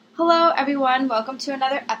Hello, everyone. Welcome to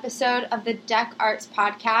another episode of the Deck Arts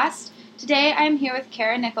Podcast. Today, I am here with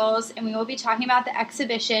Kara Nichols, and we will be talking about the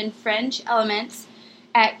exhibition Fringe Elements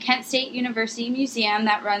at Kent State University Museum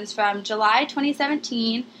that runs from July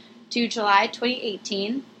 2017 to July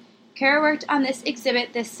 2018. Kara worked on this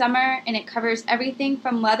exhibit this summer, and it covers everything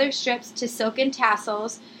from leather strips to silken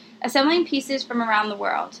tassels, assembling pieces from around the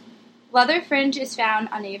world. Leather fringe is found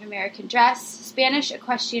on Native American dress, Spanish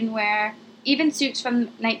equestrian wear, even suits from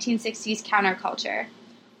 1960s counterculture.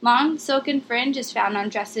 Long silken fringe is found on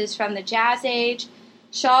dresses from the Jazz Age,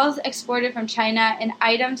 shawls exported from China, and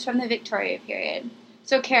items from the Victoria period.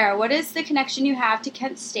 So, Kara, what is the connection you have to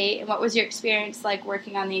Kent State, and what was your experience like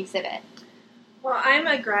working on the exhibit? Well, I'm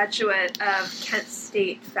a graduate of Kent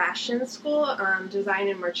State Fashion School, Design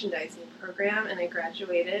and Merchandising program, and I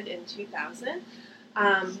graduated in 2000.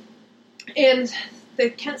 And the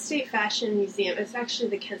Kent State Fashion Museum is actually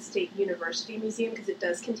the Kent State University Museum because it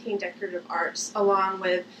does contain decorative arts along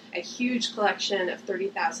with a huge collection of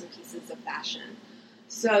 30,000 pieces of fashion.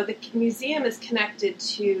 So the museum is connected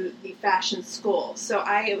to the fashion school. So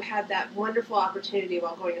I had that wonderful opportunity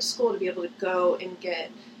while going to school to be able to go and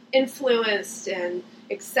get influenced and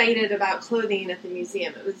excited about clothing at the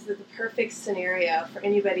museum. It was the perfect scenario for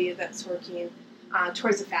anybody that's working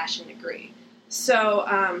towards a fashion degree.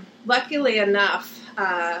 So luckily enough,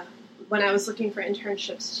 when I was looking for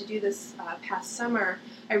internships to do this past summer,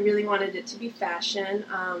 I really wanted it to be fashion.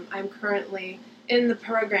 I'm currently in the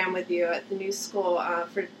program with you at the new school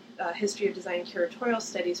for History of Design Curatorial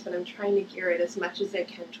Studies, but I'm trying to gear it as much as I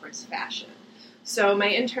can towards fashion. So my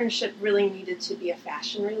internship really needed to be a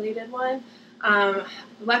fashion-related one.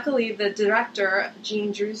 Luckily, the director,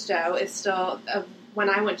 Jean Drusdo, is still, when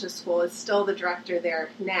I went to school, is still the director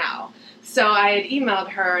there now. So I had emailed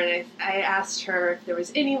her and I asked her if there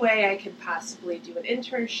was any way I could possibly do an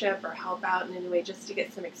internship or help out in any way just to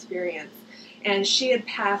get some experience. And she had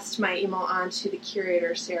passed my email on to the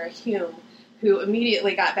curator, Sarah Hume, who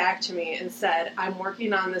immediately got back to me and said, I'm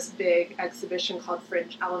working on this big exhibition called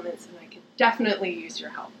Fringe Elements and I could definitely use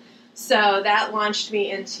your help. So that launched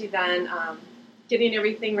me into then getting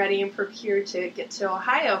everything ready and prepared to get to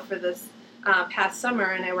Ohio for this past summer,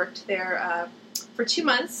 and I worked there for 2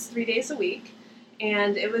 months, 3 days a week,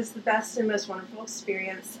 and it was the best and most wonderful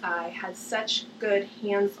experience. I had such good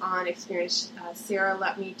hands-on experience. Sarah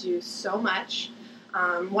let me do so much,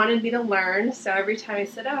 wanted me to learn, so every time I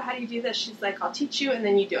said, how do you do this? She's like, I'll teach you, and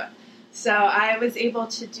then you do it. So I was able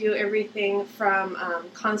to do everything from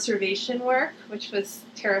conservation work, which was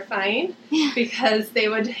terrifying, because they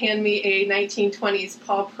would hand me a 1920s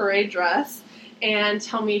Paul Poiret dress, and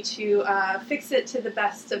tell me to fix it to the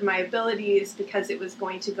best of my abilities because it was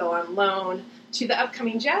going to go on loan to the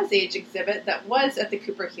upcoming Jazz Age exhibit that was at the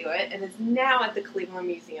Cooper Hewitt and is now at the Cleveland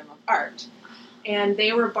Museum of Art. And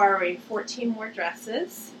they were borrowing 14 more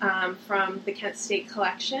dresses from the Kent State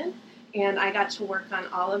collection, and I got to work on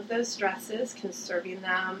all of those dresses, conserving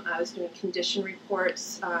them. I was doing condition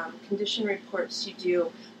reports. Condition reports you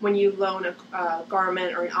do when you loan a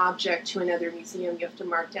garment or an object to another museum. You have to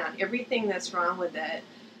mark down everything that's wrong with it.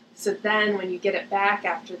 So then when you get it back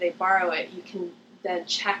after they borrow it, you can then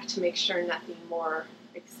check to make sure nothing more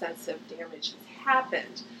extensive damage has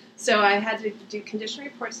happened. So I had to do condition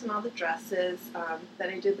reports on all the dresses. Then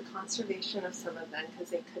I did the conservation of some of them because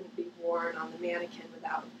they couldn't be worn on the mannequin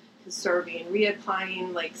without conserving,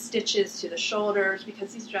 reapplying like stitches to the shoulders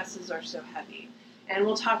because these dresses are so heavy. And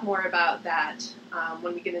we'll talk more about that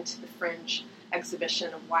when we get into the Fringe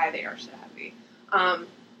exhibition of why they are so heavy.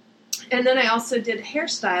 And then I also did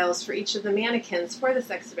hairstyles for each of the mannequins for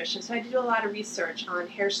this exhibition. So I did a lot of research on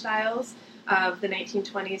hairstyles of the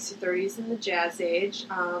 1920s to 30s in the Jazz Age.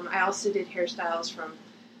 I also did hairstyles from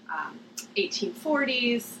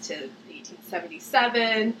 1840s to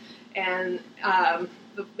 1877, and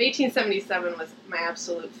the 1877 was my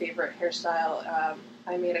absolute favorite hairstyle.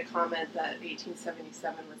 I made a comment that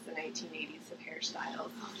 1877 was the 1980s of hairstyles.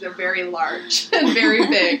 They're very large and very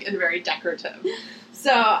big and very decorative.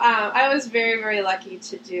 So I was very, very lucky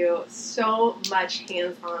to do so much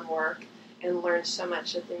hands-on work and learn so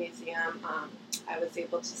much at the museum. I was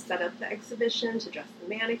able to set up the exhibition, to dress the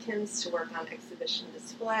mannequins, to work on exhibition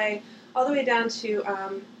display, all the way down to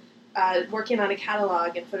working on a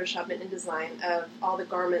catalog in Photoshop and InDesign of all the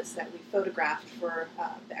garments that we photographed for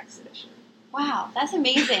the exhibition. Wow, that's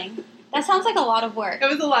amazing. That sounds like a lot of work. It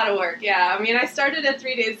was a lot of work, yeah. I mean, I started at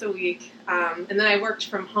 3 days a week, and then I worked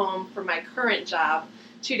from home for my current job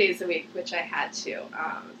 2 days a week, which I had to,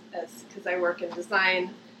 because I work in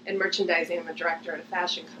design and merchandising. I'm a director at a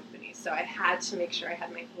fashion company, so I had to make sure I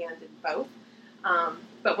had my hand in both.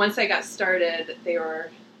 But once I got started, they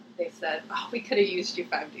were they said, oh, we could have used you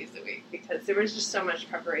 5 days a week because there was just so much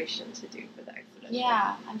preparation to do for the exhibition.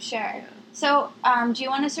 Yeah, I'm sure. Yeah. So, do you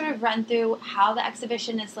want to sort of run through how the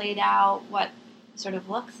exhibition is laid out, what it sort of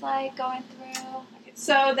looks like going through? Okay,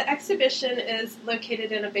 so the exhibition is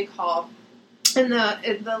located in a big hall, and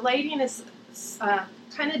the lighting is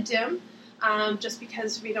kind of dim, just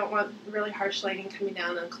because we don't want really harsh lighting coming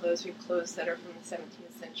down on clothes. We have clothes that are from the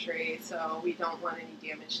 17th century, so we don't want any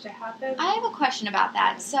damage to happen. I have a question about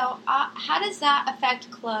that. So, how does that affect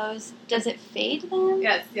clothes? Does it fade them?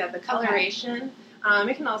 Yes, yeah, the coloration.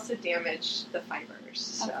 It can also damage the fibers,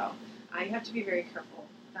 so you have to be very careful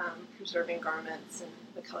preserving garments, and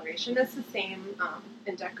the coloration is the same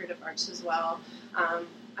in decorative arts as well. I'm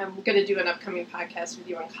going to do an upcoming podcast with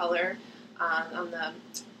you on color on the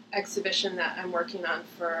exhibition that I'm working on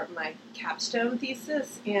for my capstone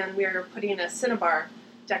thesis, and we're putting a cinnabar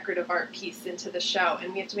decorative art piece into the show,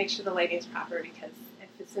 and we have to make sure the lighting's proper because if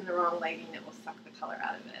it's in the wrong lighting, it will suck the color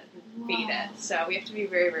out of it and fade it. So we have to be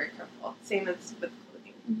very, very careful. Same as with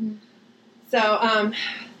clothing. Mm-hmm. So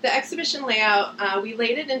the exhibition layout, we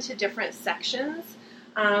laid it into different sections.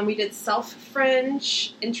 We did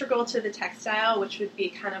self-fringe, integral to the textile, which would be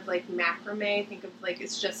kind of like macrame. Think of like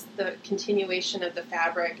it's just the continuation of the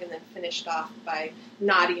fabric and then finished off by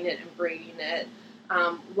knotting it and braiding it.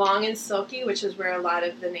 Long and silky, which is where a lot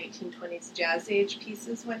of the 1920s Jazz Age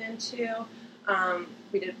pieces went into.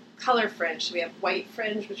 We did color fringe. So we have white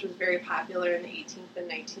fringe, which was very popular in the 18th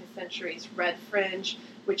and 19th centuries. Red fringe,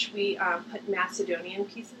 which we put Macedonian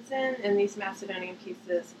pieces in. And these Macedonian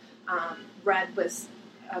pieces, red was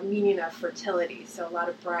a meaning of fertility. So a lot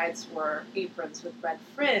of brides wore aprons with red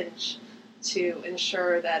fringe to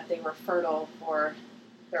ensure that they were fertile for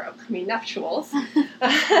their upcoming nuptials.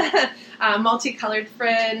 Multicolored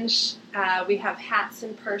fringe. We have hats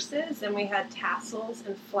and purses, and we had tassels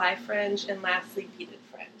and fly fringe, and lastly beaded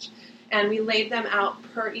fringe. And we laid them out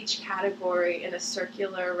per each category in a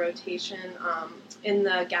circular rotation in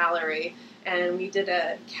the gallery, and we did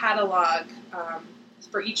a catalog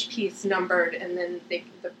for each piece numbered, and then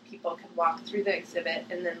the people could walk through the exhibit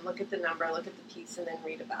and then look at the number, look at the piece, and then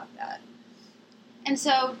read about that. And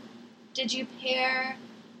so, did you pair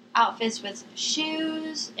outfits with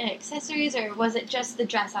shoes and accessories, or was it just the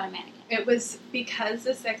dress on a mannequin? It was because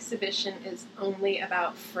this exhibition is only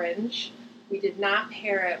about fringe. We did not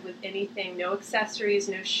pair it with anything, no accessories,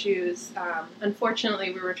 no shoes.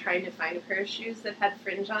 Unfortunately, we were trying to find a pair of shoes that had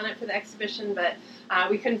fringe on it for the exhibition, but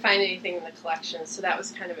we couldn't find anything in the collection, so that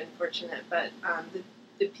was kind of unfortunate. But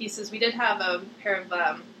the pieces, we did have a pair of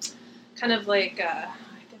kind of like, I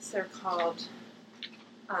guess they're called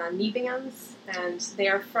knee bands, and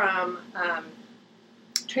they're from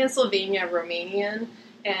Transylvania, Romanian,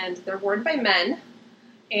 and they're worn by men.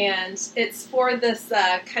 And it's for this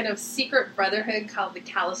kind of secret brotherhood called the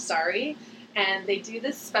Calasari, and they do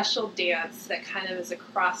this special dance that kind of is a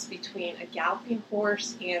cross between a galloping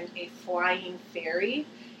horse and a flying fairy.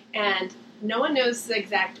 And no one knows the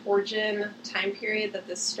exact origin time period that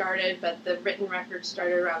this started, but the written record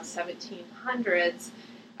started around 1700s.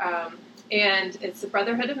 And it's the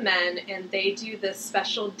Brotherhood of Men, and they do this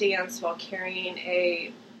special dance while carrying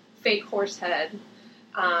a fake horse head.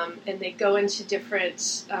 And they go into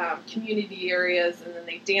different community areas, and then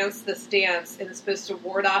they dance this dance, and it's supposed to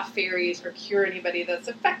ward off fairies or cure anybody that's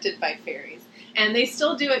affected by fairies. And they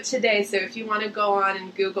still do it today, so if you want to go on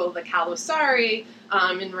and Google the Calasari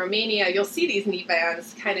in Romania, you'll see these knee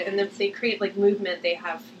bands, kind of, and then they create like movement. They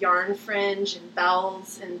have yarn fringe and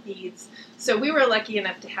bells and beads. So we were lucky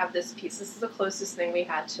enough to have this piece. This is the closest thing we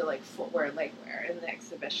had to like footwear, legwear in the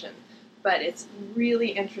exhibition. But it's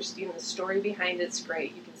really interesting. The story behind it's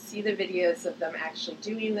great. You can see the videos of them actually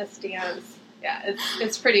doing this dance. Yeah,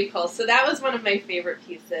 it's pretty cool. So that was one of my favorite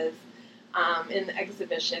pieces in the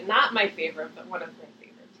exhibition. Not my favorite, but one of my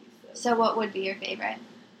favorite pieces. So what would be your favorite?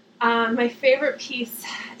 My favorite piece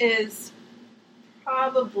is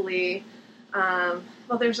probably,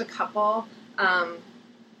 well, there's a couple.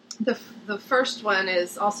 The first one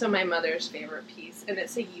is also my mother's favorite piece, and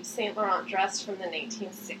it's a Yves Saint Laurent dress from the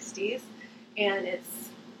 1960s, and it's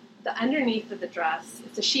the underneath of the dress.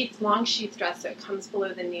 It's a long sheath dress, so it comes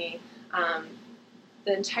below the knee.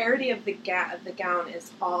 The entirety of the gown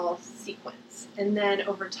is all sequins, and then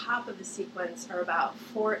over top of the sequins are about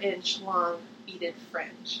 4-inch long beaded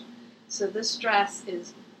fringe. So this dress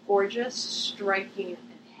is gorgeous, striking,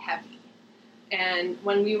 and heavy. And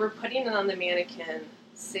when we were putting it on the mannequin,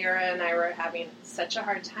 Sarah and I were having such a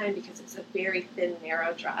hard time because it's a very thin,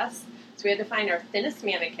 narrow dress. So we had to find our thinnest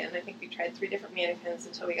mannequin. I think we tried 3 different mannequins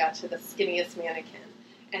until we got to the skinniest mannequin.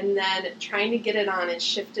 And then trying to get it on and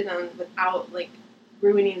shift it on without like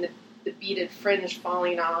ruining the beaded fringe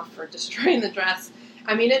falling off or destroying the dress.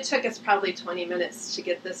 I mean, it took us probably 20 minutes to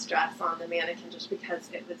get this dress on the mannequin just because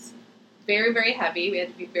it was very, very heavy. We had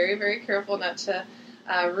to be very, very careful not to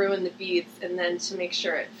ruin the beads, and then to make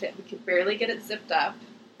sure it fit. We could barely get it zipped up.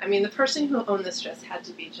 I mean, the person who owned this dress had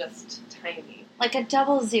to be just tiny. Like a 00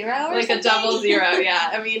 or like something? a 00, yeah.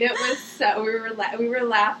 I mean, it was so, we were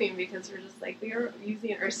laughing because we're just like, we are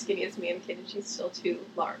using our skinniest mannequin and she's still too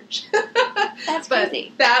large. That's but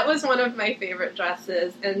crazy. That was one of my favorite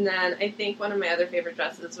dresses. And then I think one of my other favorite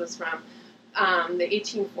dresses was from the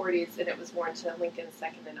 1840s, and it was worn to Lincoln's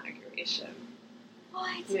second inauguration.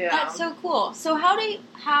 What? Yeah. That's so cool. So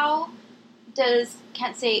how does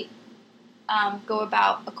Kent State go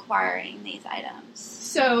about acquiring these items?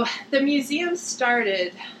 So the museum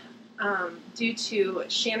started due to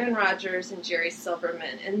Shannon Rogers and Jerry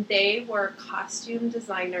Silverman, and they were costume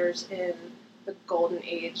designers in the golden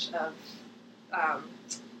age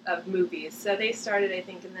of movies. So they started, I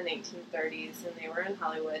think, in the 1930s, and they were in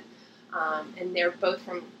Hollywood, and they're both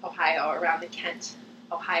from Ohio, around the Kent,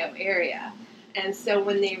 Ohio area. And so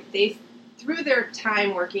when they through their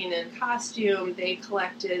time working in costume, they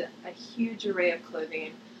collected a huge array of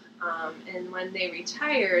clothing. And when they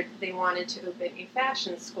retired, they wanted to open a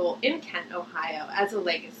fashion school in Kent, Ohio, as a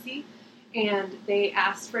legacy. And they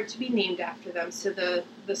asked for it to be named after them. So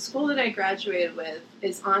the school that I graduated with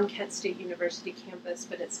is on Kent State University campus,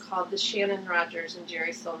 but it's called the Shannon Rogers and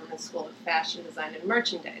Jerry Silverman School of Fashion Design and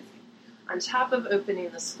Merchandising. On top of opening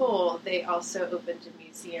the school, they also opened a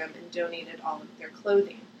museum and donated all of their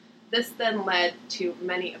clothing. This then led to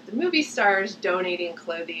many of the movie stars donating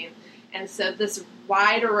clothing, and so this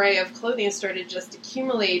wide array of clothing started just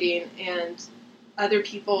accumulating, and other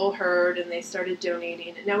people heard, and they started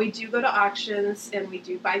donating. Now, we do go to auctions, and we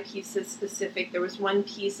do buy pieces specific. There was one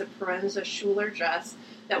piece, a Parenza Schuler dress,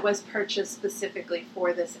 that was purchased specifically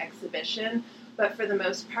for this exhibition, but for the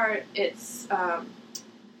most part, it's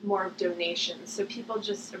more of donations. So people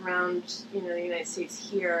just around, the United States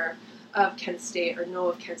here of Kent State or know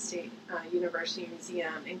of Kent State University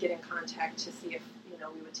Museum and get in contact to see if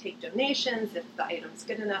we would take donations, if the item's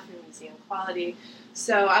good enough in museum quality.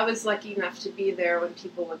 So I was lucky enough to be there when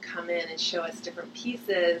people would come in and show us different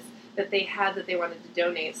pieces that they had that they wanted to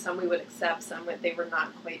donate. Some we would accept, some they were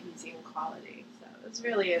not quite museum quality. So it was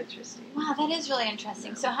really interesting. Wow, that is really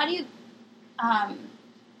interesting. So how do you,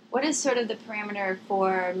 what is sort of the parameter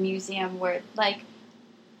for museum where,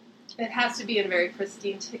 it has to be in very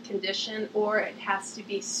pristine condition, or it has to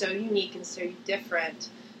be so unique and so different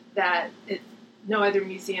that no other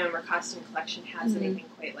museum or costume collection has anything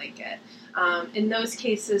quite like it. In those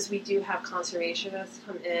cases, we do have conservationists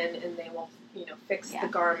come in, and they will, fix the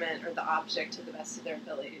garment or the object to the best of their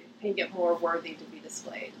ability and get more worthy to be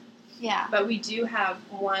displayed. Yeah. But we do have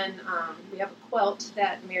one. We have a quilt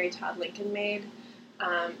that Mary Todd Lincoln made.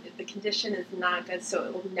 The condition is not good, so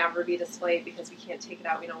it will never be displayed because we can't take it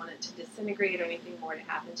out. We don't want it to disintegrate or anything more to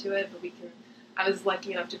happen to it. But I was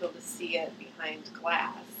lucky enough to be able to see it behind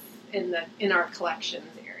glass in our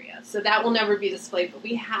collections area. So that will never be displayed. But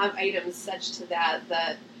we have items such to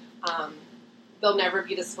that they'll never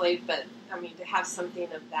be displayed. But to have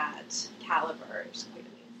something of that caliber is quite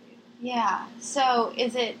amazing. Yeah. So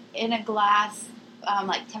is it in a glass?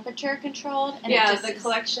 Temperature controlled? And the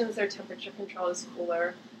collections are temperature controlled, is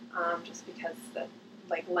cooler, just because the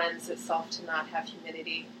lends itself to not have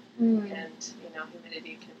humidity, and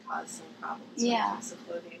humidity can cause some problems when it comes to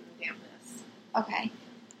clothing and dampness. Okay.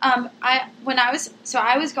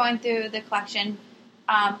 I was going through the collection.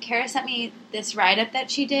 Kara sent me this write-up that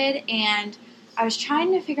she did, and I was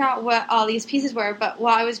trying to figure out what all these pieces were, but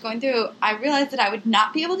while I was going through, I realized that I would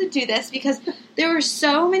not be able to do this because there were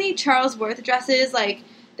so many Charles Worth dresses.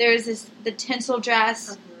 There's the tinsel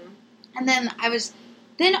dress, and then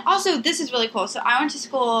also, this is really cool. So I went to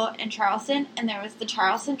school in Charleston, and there was the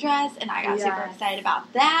Charleston dress, and I got super excited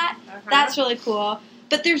about that. That's really cool.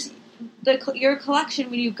 But there's your collection,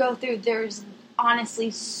 when you go through, there's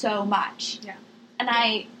honestly so much. Yeah.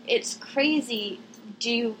 And it's crazy.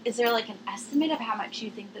 Is there an estimate of how much you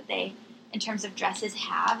think that they, in terms of dresses,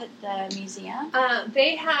 have at the museum?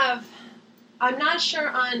 They have, I'm not sure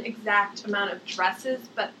on exact amount of dresses,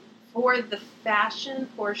 but for the fashion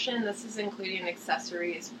portion, this is including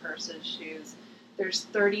accessories, purses, shoes, there's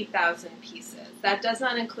 30,000 pieces. That does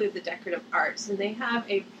not include the decorative arts, and they have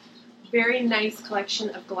a very nice collection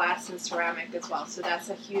of glass and ceramic as well, so that's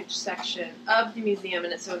a huge section of the museum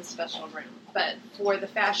in its own special room. But for the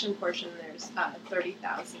fashion portion, there's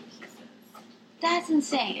 30,000 pieces. That's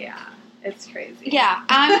insane. Yeah, it's crazy. Yeah,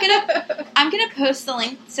 I'm gonna post the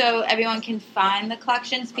link so everyone can find the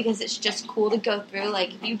collections because it's just cool to go through.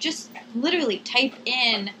 If you just literally type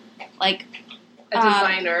in like a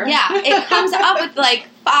designer. Yeah, it comes up with like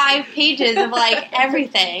 5 pages of like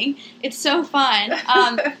everything. It's so fun.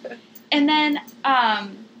 And then,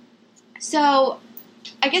 so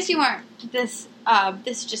I guess you weren't this.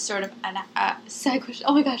 This is just sort of a side question.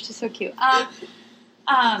 Oh my gosh, this is so cute.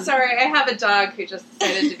 Sorry, I have a dog who just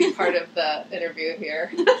decided to be part of the interview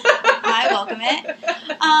here. I welcome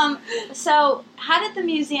it. So, how did the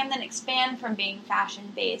museum then expand from being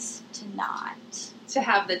fashion-based to not? To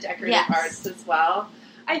have the decorative arts as well.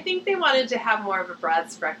 I think they wanted to have more of a broad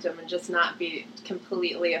spectrum and just not be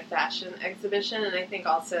completely a fashion exhibition. And I think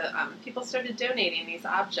also people started donating these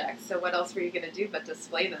objects. So what else were you going to do but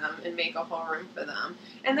display them and make a whole room for them?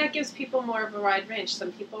 And that gives people more of a wide range.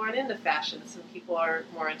 Some people aren't into fashion. Some people are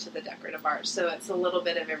more into the decorative arts. So it's a little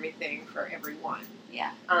bit of everything for everyone.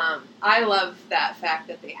 Yeah. I love that fact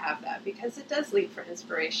that they have that because it does lead for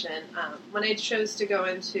inspiration. When I chose to go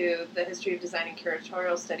into the History of Design and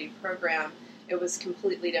Curatorial Study program, it was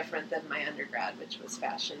completely different than my undergrad, which was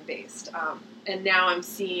fashion-based. And now I'm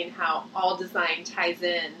seeing how all design ties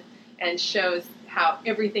in and shows how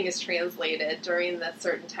everything is translated during the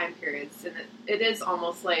certain time periods. And it is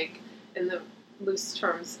almost like, in the loose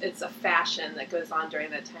terms, it's a fashion that goes on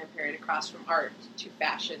during that time period across from art to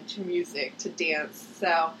fashion to music to dance.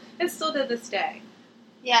 So it's still to this day.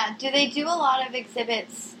 Yeah. Do they do a lot of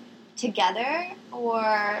exhibits together or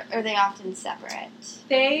are they often separate?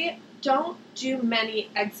 They don't do many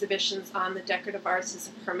exhibitions on the decorative arts as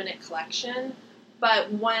a permanent collection,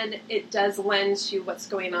 but when it does lend to what's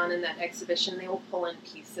going on in that exhibition, they will pull in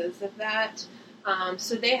pieces of that.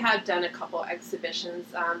 So they have done a couple exhibitions.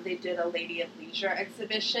 They did a Lady of Leisure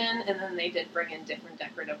exhibition, and then they did bring in different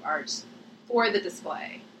decorative arts for the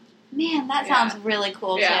display. Man, that sounds really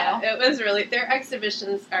cool, too. Yeah, it was really, their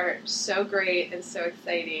exhibitions are so great and so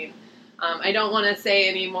exciting. I don't want to say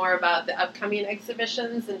any more about the upcoming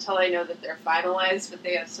exhibitions until I know that they're finalized, but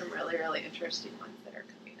they have some really, really interesting ones that are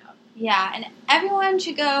coming up. Yeah, and everyone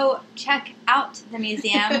should go check out the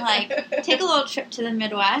museum. Like, take a little trip to the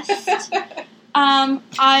Midwest.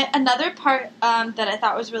 Another part that I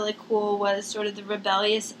thought was really cool was sort of the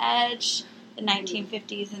rebellious edge, the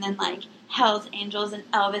 1950s, and then like Hell's Angels and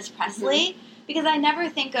Elvis Presley, because I never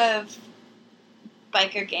think of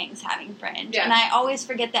biker gangs having fringe. Yeah. And I always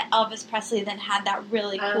forget that Elvis Presley then had that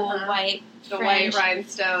really cool white fringe. White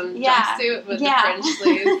rhinestone jumpsuit with the fringe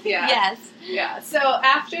sleeves. Yeah. Yes. Yeah. So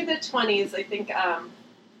after the 20s, I think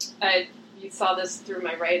you saw this through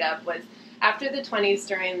my write-up, was after the 20s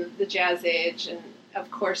during the Jazz Age, and of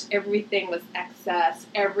course everything was excess,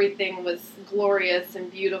 everything was glorious and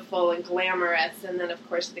beautiful and glamorous, and then of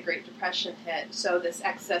course the Great Depression hit. So this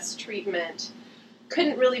excess treatment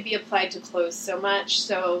couldn't really be applied to clothes so much,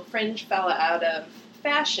 so fringe fell out of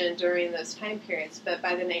fashion during those time periods. But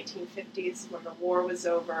by the 1950s, when the war was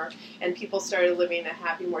over and people started living a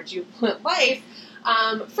happy, more jubilant life,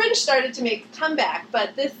 fringe started to make a comeback.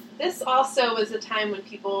 But this also was a time when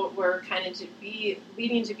people were kind of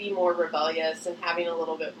leading to be more rebellious and having a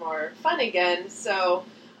little bit more fun again. So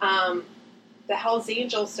the Hells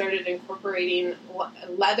Angels started incorporating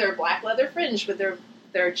black leather fringe with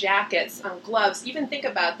their jackets, gloves. Even think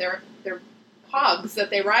about their hogs that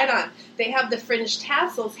they ride on. They have the fringe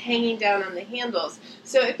tassels hanging down on the handles.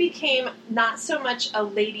 So it became not so much a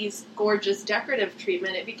lady's gorgeous decorative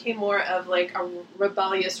treatment. It became more of like a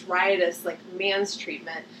rebellious, riotous, like man's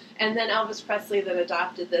treatment. And then Elvis Presley then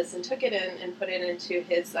adopted this and took it in and put it into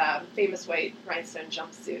his famous white rhinestone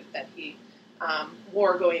jumpsuit that he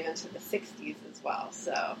wore going into the 60s as well.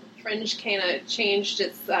 So fringe kind of changed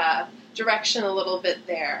its direction a little bit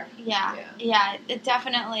there. Yeah, it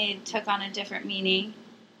definitely took on a different meaning.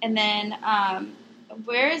 And then,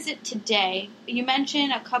 where is it today? You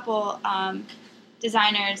mentioned a couple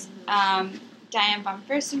designers, Diane von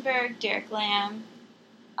Furstenberg, Derek Lam,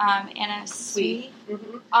 Anna Sui.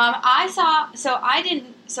 Mm-hmm. I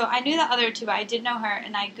knew the other two, but I didn't know her,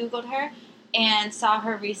 and I Googled her and saw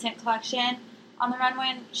her recent collection on the runway,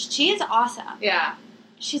 and she is awesome. Yeah.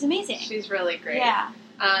 She's amazing. She's really great. Yeah.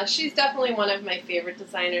 She's definitely one of my favorite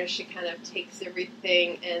designers. She kind of takes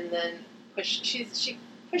everything and then she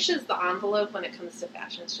pushes the envelope when it comes to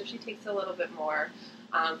fashion. So she takes a little bit more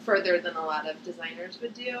further than a lot of designers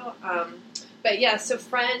would do. But yeah, so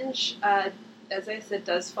fringe, as I said,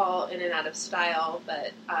 does fall in and out of style.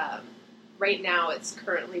 But right now it's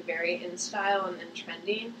currently very in style and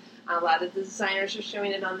trending. A lot of the designers are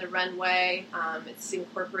showing it on the runway. It's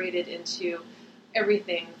incorporated into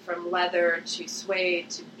everything from leather to suede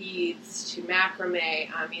to beads to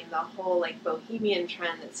macrame. I mean, the whole like bohemian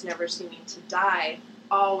trend that's never seeming to die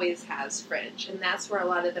always has fringe, and that's where a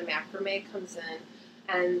lot of the macrame comes in.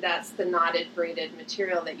 and that's the knotted braided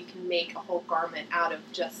material that you can make a whole garment out of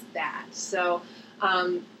just that. So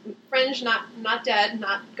fringe not dead,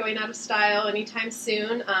 not going out of style anytime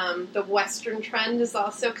soon. The Western trend is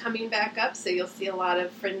also coming back up, so you'll see a lot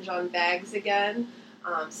of fringe on bags again.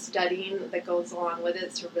 Studding that goes along with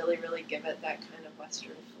it, so really, really give it that kind of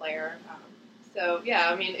Western flair. So yeah,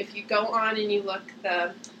 I mean, if you go on and you look,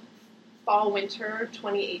 the Fall/Winter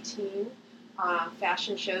 2018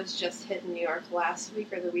 fashion shows just hit in New York last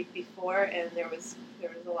week or the week before, and there was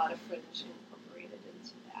a lot of fringe incorporated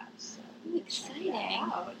into that. So exciting!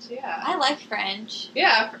 Yeah, I like fringe.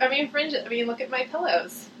 Yeah, I mean fringe. I mean, look at my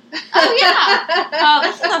pillows. Oh yeah! Oh,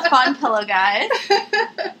 this is a fun pillow, guys.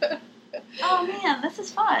 Oh man, this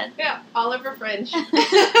is fun. Yeah, all over fringe.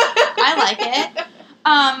 I like it.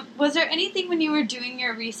 Was there anything when you were doing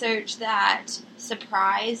your research that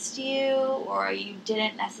surprised you, or you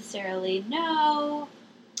didn't necessarily know?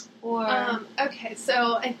 Or okay,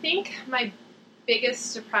 so I think my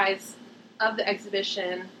biggest surprise of the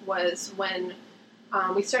exhibition was when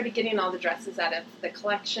we started getting all the dresses out of the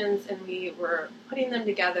collections, and we were putting them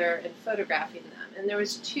together and photographing them. And there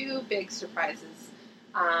was two big surprises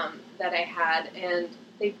that I had, and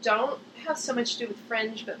they don't have so much to do with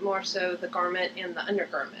fringe, but more so the garment and the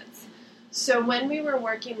undergarments. So when we were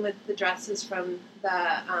working with the dresses from the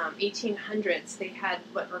 1800s, they had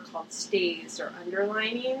what were called stays or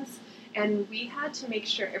underlinings, and we had to make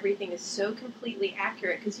sure everything is so completely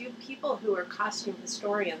accurate, because you have people who are costume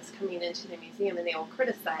historians coming into the museum, and they will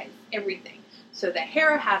criticize everything. So the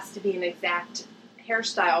hair has to be an exact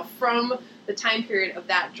hairstyle from the time period of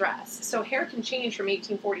that dress. So hair can change from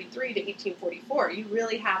 1843 to 1844. You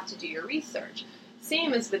really have to do your research.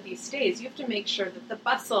 Same as with these stays. You have to make sure that the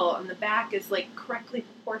bustle on the back is like correctly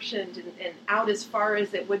proportioned and out as far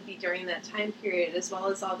as it would be during that time period, as well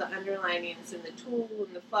as all the underlinings and the tulle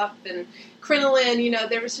and the fluff and crinoline. You know,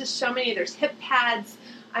 there was just so many. There's hip pads.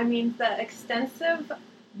 I mean, the extensive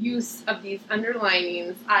use of these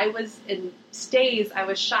underlinings. I was in stays. I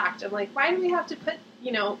was shocked. I'm like, why do we have to put,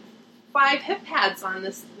 5 hip pads on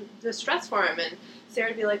this dress form? And Sarah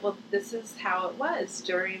would be like, well, this is how it was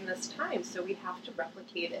during this time, so we have to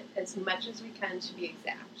replicate it as much as we can to be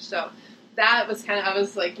exact. So that was kind of, I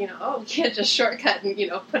was like, we can't just shortcut and,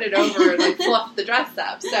 put it over and like fluff the dress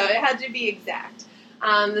up. So it had to be exact.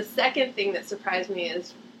 The second thing that surprised me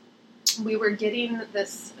is we were getting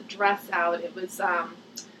this dress out. It was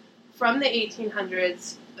from the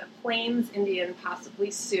 1800s, Plains Indian,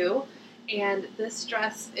 possibly Sioux, and this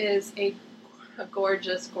dress is a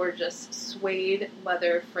gorgeous, gorgeous suede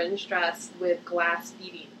leather fringe dress with glass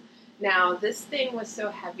beading. Now, this thing was so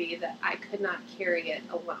heavy that I could not carry it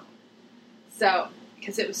alone. So,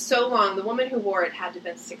 because it was so long, the woman who wore it had to have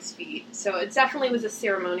been 6 feet. So it definitely was a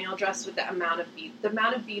ceremonial dress with the amount of bead. The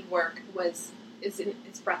amount of beadwork is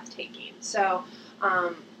breathtaking. So,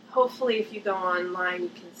 hopefully, if you go online, you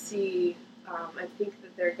can see. I think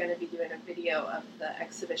that they're going to be doing a video of the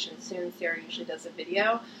exhibition soon. Sarah usually does a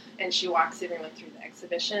video, and she walks everyone through the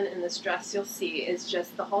exhibition. And this dress you'll see is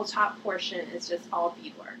just, the whole top portion is just all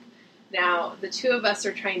beadwork. Now, the two of us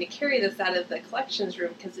are trying to carry this out of the collections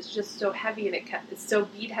room because it's just so heavy, and it's so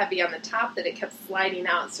bead heavy on the top that it kept sliding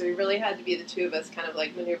out. So we really had to be the two of us kind of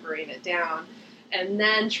like maneuvering it down. And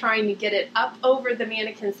then trying to get it up over the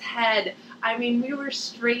mannequin's head. I mean, we were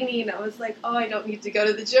straining. I was like, oh, I don't need to go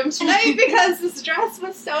to the gym tonight because this dress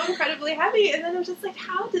was so incredibly heavy. And then I was just like,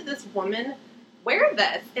 how did this woman wear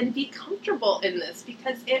this and be comfortable in this?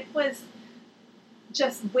 Because it was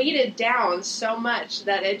just weighted down so much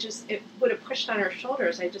that it would have pushed on her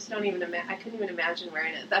shoulders. I just don't even I couldn't even imagine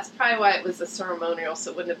wearing it. That's probably why it was a ceremonial, so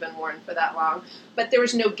it wouldn't have been worn for that long. But there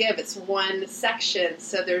was no give. It's one section,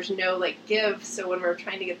 so there's no give. So when we're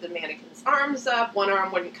trying to get the mannequin's arms up, one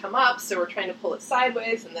arm wouldn't come up, so we're trying to pull it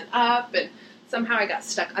sideways and then up, and somehow I got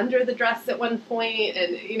stuck under the dress at one point,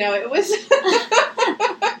 and it was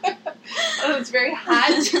it was very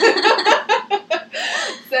hot.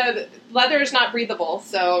 So the leather is not breathable,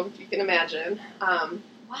 so you can imagine.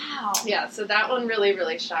 Wow. Yeah, so that one really,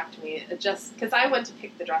 really shocked me. Just because I went to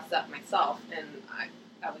pick the dress up myself, and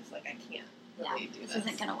I was like, I can't really do this. This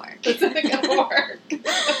isn't going to work. This isn't going to work.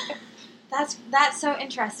 That's so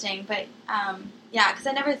interesting, but because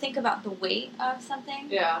I never think about the weight of something.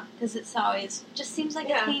 Yeah. Because it's always just seems like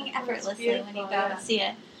it's being effortlessly when you go and see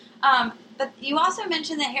it. But you also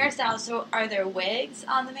mentioned the hairstyles. So are there wigs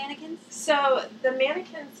on the mannequins? So the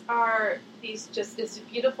mannequins are this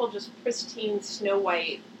beautiful, just pristine, snow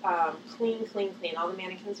white, clean. All the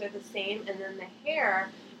mannequins are the same, and then the hair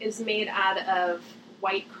is made out of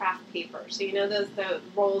white craft paper. So the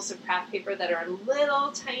rolls of craft paper that are in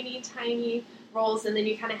little tiny rolls, and then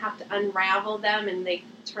you kind of have to unravel them, and they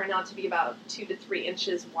turn out to be about 2 to 3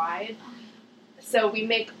 inches wide. So we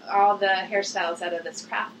make all the hairstyles out of this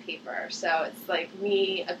craft paper. So it's like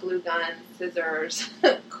me, a glue gun, scissors,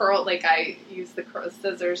 curl. Like I use the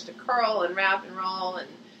scissors to curl and wrap and roll, and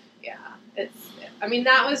yeah,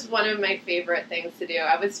 that was one of my favorite things to do.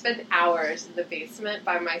 I would spend hours in the basement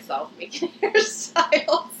by myself making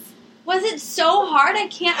hairstyles. Was it so hard? I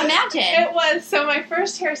can't imagine. It was. So my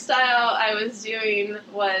first hairstyle I was doing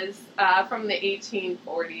was from the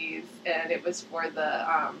 1840s, and it was for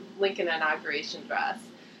the Lincoln inauguration dress.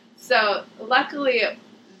 So luckily,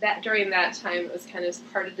 that during that time, it was kind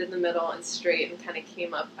of parted in the middle and straight and kind of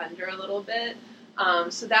came up under a little bit.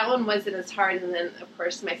 So that one wasn't as hard. And then, of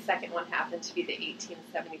course, my second one happened to be the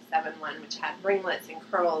 1877 one, which had ringlets and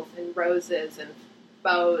curls and roses and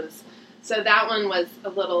bows. So that one was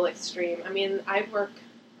a little extreme. I mean, I'd work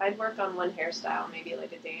on one hairstyle maybe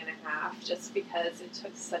like a day and a half, just because it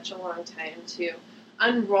took such a long time to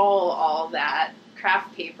unroll all that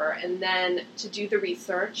craft paper and then to do the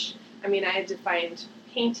research. I mean, I had to find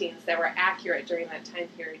paintings that were accurate during that time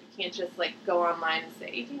period. You can't just like go online and say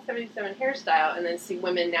 1877 hairstyle and then see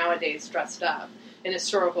women nowadays dressed up in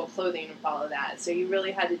historical clothing and follow that. So you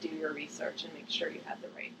really had to do your research and make sure you had the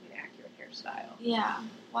right and accurate hairstyle. Yeah.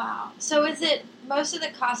 Wow. So is it most of the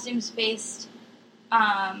costumes based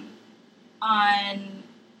on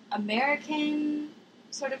American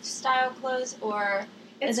sort of style clothes, or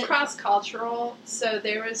it's cross-cultural? So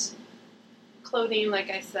there was clothing, like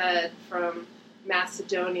I said, from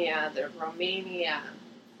Macedonia, the Romania,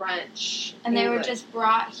 French, and they English. were just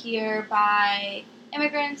brought here by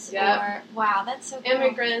immigrants, or wow, that's so cool.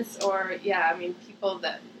 Immigrants, or people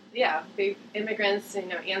that. Yeah, immigrants,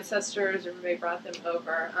 ancestors, everybody brought them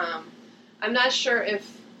over. I'm not sure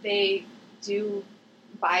if they do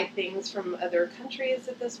buy things from other countries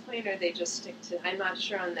at this point, or they just stick to, I'm not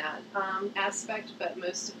sure on that aspect, but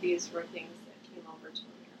most of these were things that came over to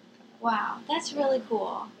America. Wow, that's really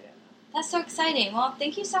cool. Yeah. That's so exciting. Well,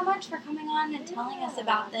 thank you so much for coming on and telling us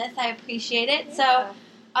about this. I appreciate it. Yeah. So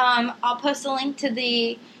I'll post a link to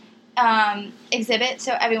the exhibit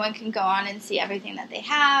so everyone can go on and see everything that they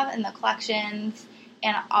have and the collections,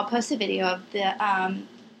 and I'll post a video of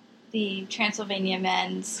the Transylvania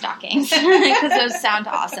men's stockings because those sound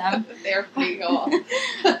awesome. They're pretty cool.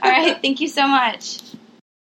 All right, thank you so much.